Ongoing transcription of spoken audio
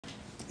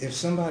if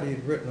somebody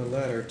had written a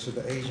letter to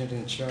the agent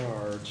in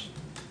charge,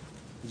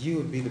 you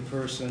would be the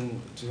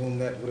person to whom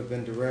that would have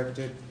been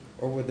directed,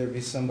 or would there be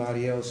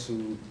somebody else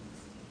who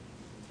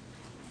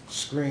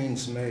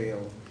screens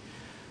mail?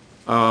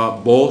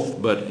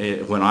 Both, but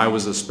when I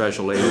was a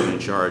special agent in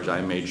charge,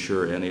 I made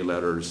sure any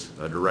letters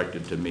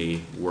directed to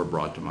me were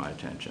brought to my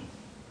attention.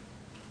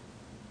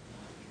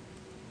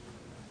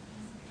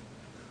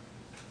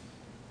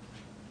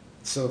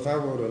 So if I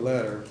wrote a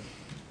letter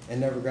and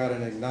never got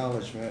an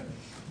acknowledgement,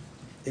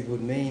 it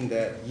would mean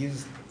that you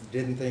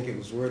didn't think it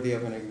was worthy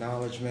of an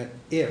acknowledgement,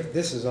 if,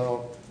 this is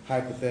all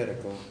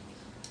hypothetical.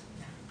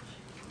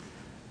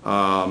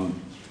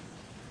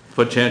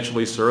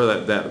 Potentially,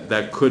 sir,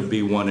 that could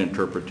be one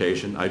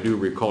interpretation. I do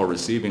recall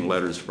receiving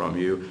letters from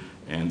you,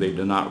 and they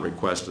did not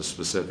request a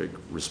specific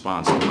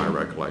response to my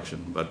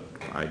recollection, but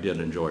I did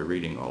enjoy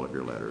reading all of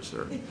your letters,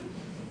 sir.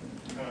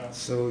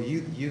 So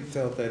you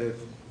felt that if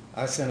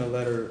I sent a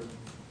letter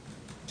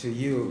to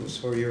you, it was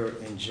for your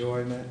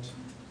enjoyment?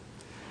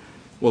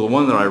 Well, the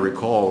one that I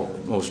recall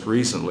most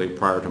recently,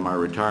 prior to my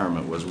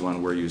retirement, was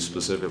one where you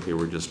specifically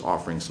were just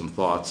offering some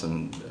thoughts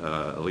and,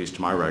 at least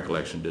to my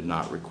recollection, did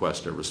not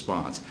request a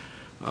response.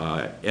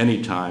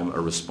 Anytime a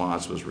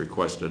response was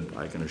requested,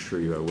 I can assure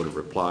you I would have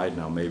replied.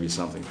 Now, maybe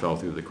something fell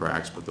through the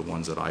cracks, but the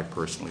ones that I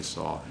personally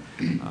saw,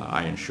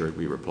 I ensured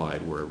we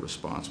replied where a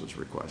response was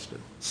requested.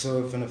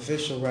 So if an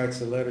official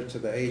writes a letter to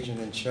the agent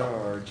in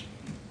charge,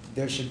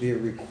 there should be a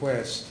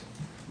request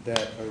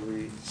that a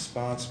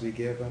response be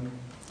given?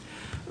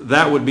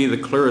 That would be the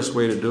clearest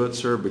way to do it,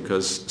 sir,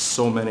 because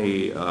so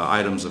many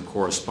items of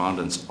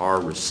correspondence are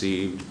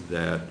received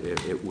that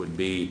it would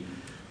be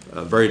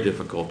very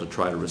difficult to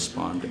try to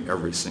respond to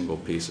every single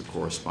piece of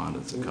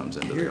correspondence that comes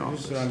into the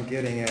office. Here's what I'm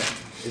getting at.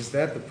 Is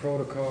that the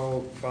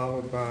protocol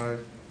followed by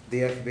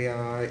the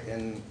FBI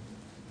in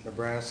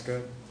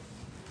Nebraska,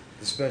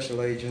 the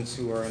special agents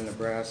who are in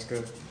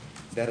Nebraska,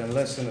 that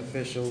unless an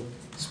official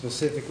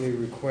specifically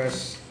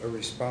requests a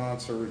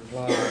response or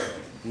reply,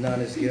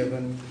 none is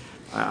given?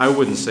 I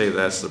wouldn't say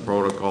that's the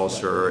protocol,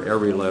 sir.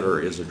 Every letter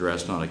is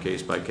addressed on a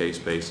case-by-case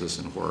basis,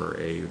 and where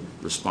a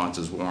response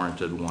is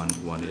warranted,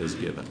 one is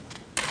given.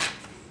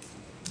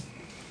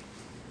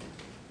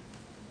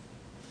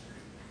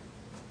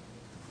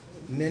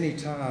 Many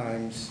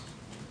times,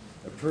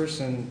 a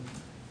person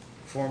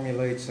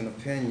formulates an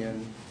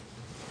opinion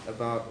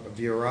about a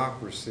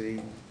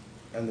bureaucracy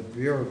and the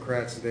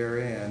bureaucrats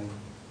therein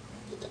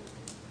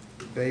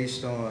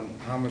based on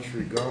how much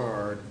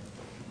regard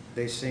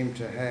they seem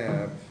to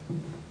have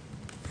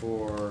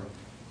for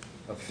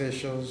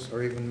officials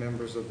or even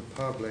members of the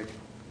public.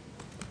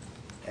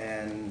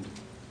 And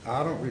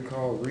I don't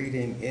recall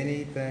reading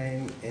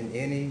anything in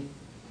any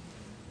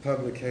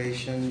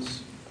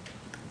publications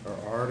or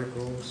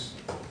articles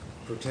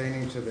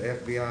pertaining to the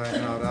FBI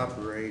and how it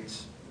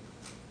operates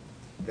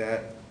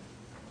that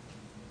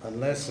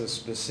unless a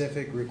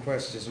specific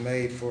request is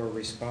made for a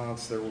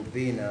response, there will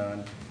be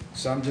none.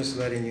 So I'm just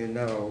letting you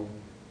know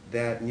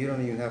that, and you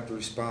don't even have to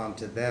respond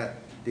to that,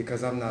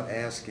 because I'm not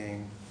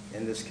asking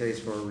in this case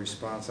for a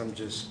response. I'm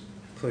just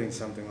putting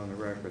something on the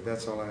record.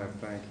 That's all I have.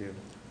 Thank you.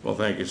 Well,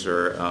 thank you,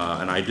 sir.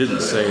 And I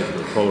didn't say that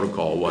the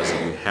protocol was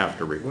that you have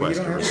to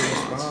request a response. Well, you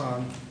don't have to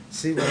respond.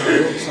 See, when I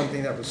wrote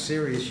something that was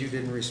serious, you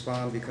didn't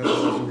respond because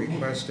it wasn't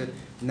requested.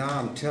 Now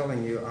I'm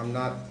telling you I'm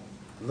not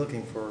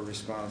looking for a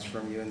response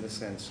from you in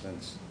this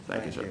instance.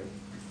 Thank you, sir.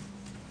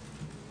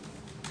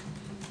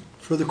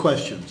 Further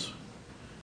questions?